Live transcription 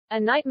A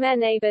nightmare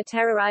neighbor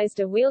terrorized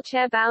a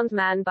wheelchair-bound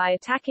man by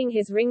attacking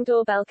his Ring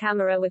doorbell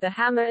camera with a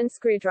hammer and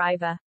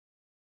screwdriver.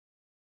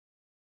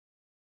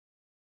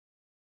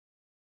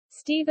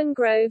 Stephen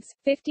Groves,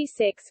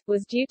 56,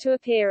 was due to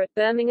appear at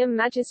Birmingham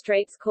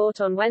Magistrates Court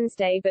on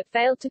Wednesday but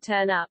failed to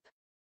turn up.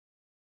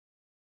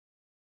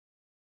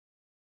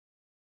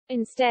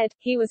 Instead,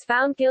 he was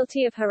found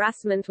guilty of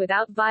harassment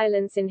without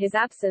violence in his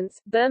absence,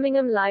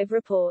 Birmingham Live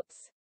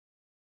reports.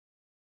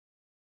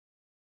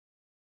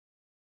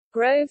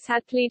 Groves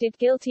had pleaded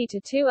guilty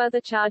to 2 other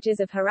charges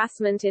of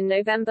harassment in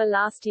November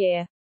last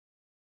year.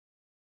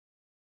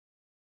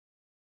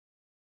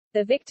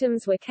 The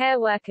victims were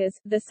care workers,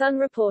 The Sun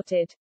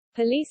reported.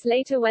 Police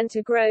later went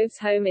to Groves'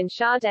 home in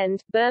Shard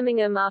End,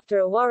 Birmingham after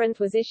a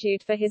warrant was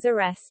issued for his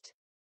arrest.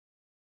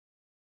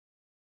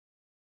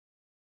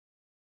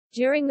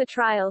 During the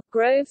trial,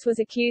 Groves was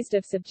accused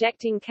of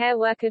subjecting care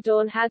worker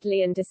Dawn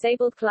Hadley and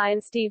disabled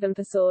client Stephen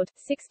Persaud,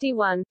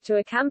 61, to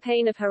a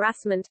campaign of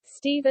harassment.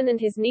 Stephen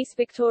and his niece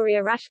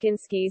Victoria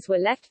Rashkinskis were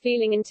left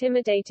feeling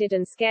intimidated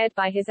and scared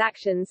by his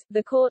actions,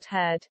 the court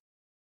heard.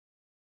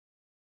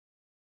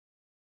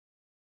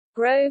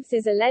 Groves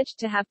is alleged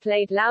to have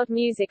played loud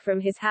music from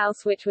his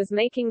house which was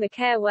making the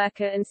care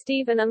worker and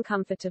Stephen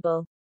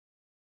uncomfortable.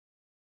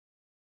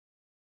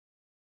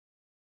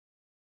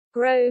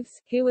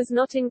 Groves, who was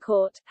not in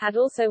court, had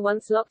also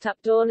once locked up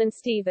Dawn and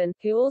Stephen,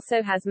 who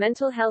also has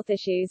mental health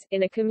issues,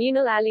 in a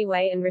communal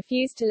alleyway and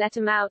refused to let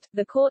him out,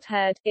 the court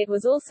heard. It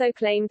was also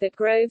claimed that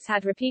Groves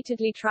had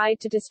repeatedly tried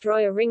to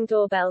destroy a Ring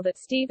doorbell that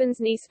Stephen's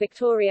niece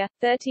Victoria,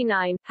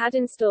 39, had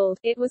installed,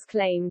 it was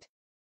claimed.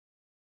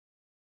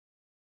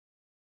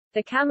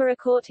 The camera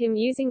caught him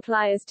using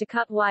pliers to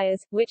cut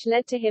wires, which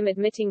led to him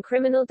admitting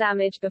criminal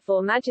damage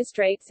before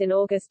magistrates in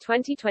August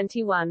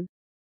 2021.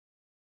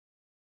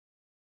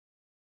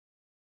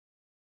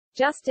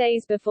 Just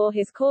days before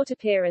his court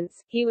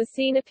appearance, he was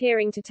seen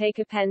appearing to take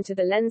a pen to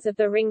the lens of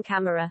the Ring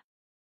camera.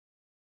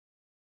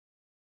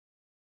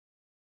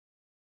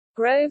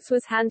 Groves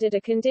was handed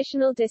a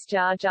conditional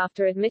discharge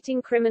after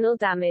admitting criminal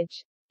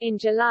damage. In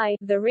July,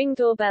 the Ring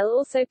doorbell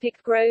also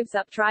picked Groves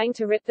up trying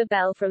to rip the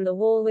bell from the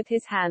wall with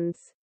his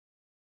hands.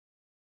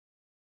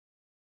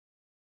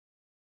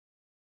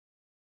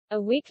 A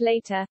week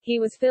later, he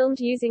was filmed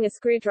using a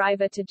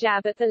screwdriver to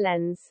jab at the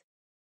lens.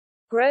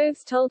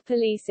 Groves told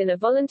police in a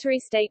voluntary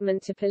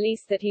statement to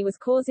police that he was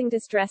causing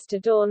distress to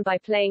Dawn by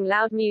playing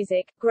loud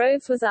music.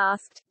 Groves was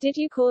asked, "Did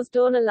you cause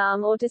Dawn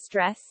alarm or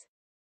distress?"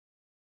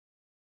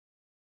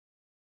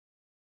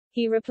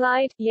 He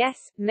replied,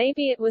 "Yes,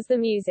 maybe it was the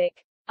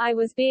music. I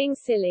was being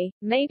silly.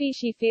 Maybe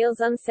she feels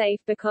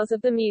unsafe because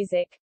of the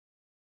music.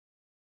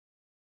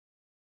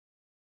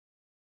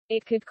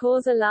 It could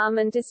cause alarm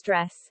and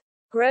distress."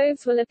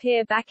 Groves will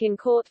appear back in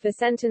court for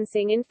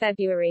sentencing in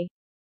February.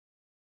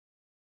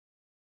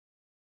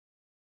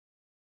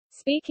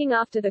 Speaking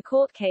after the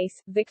court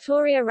case,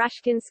 Victoria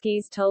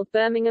Rashkinskis told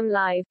Birmingham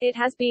Live, "It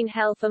has been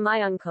hell for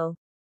my uncle.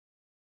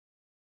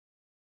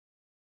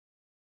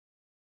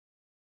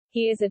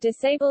 He is a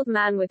disabled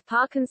man with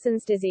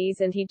Parkinson's disease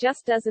and he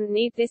just doesn't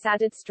need this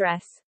added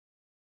stress.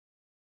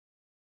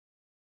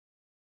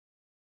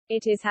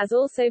 It has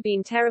also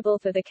been terrible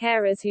for the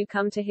carers who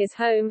come to his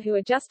home who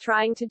are just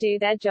trying to do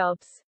their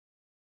jobs.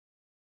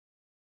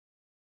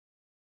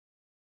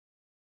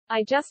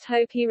 I just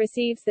hope he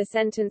receives the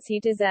sentence he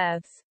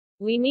deserves.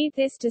 We need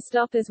this to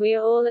stop as we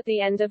are all at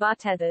the end of our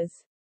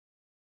tethers."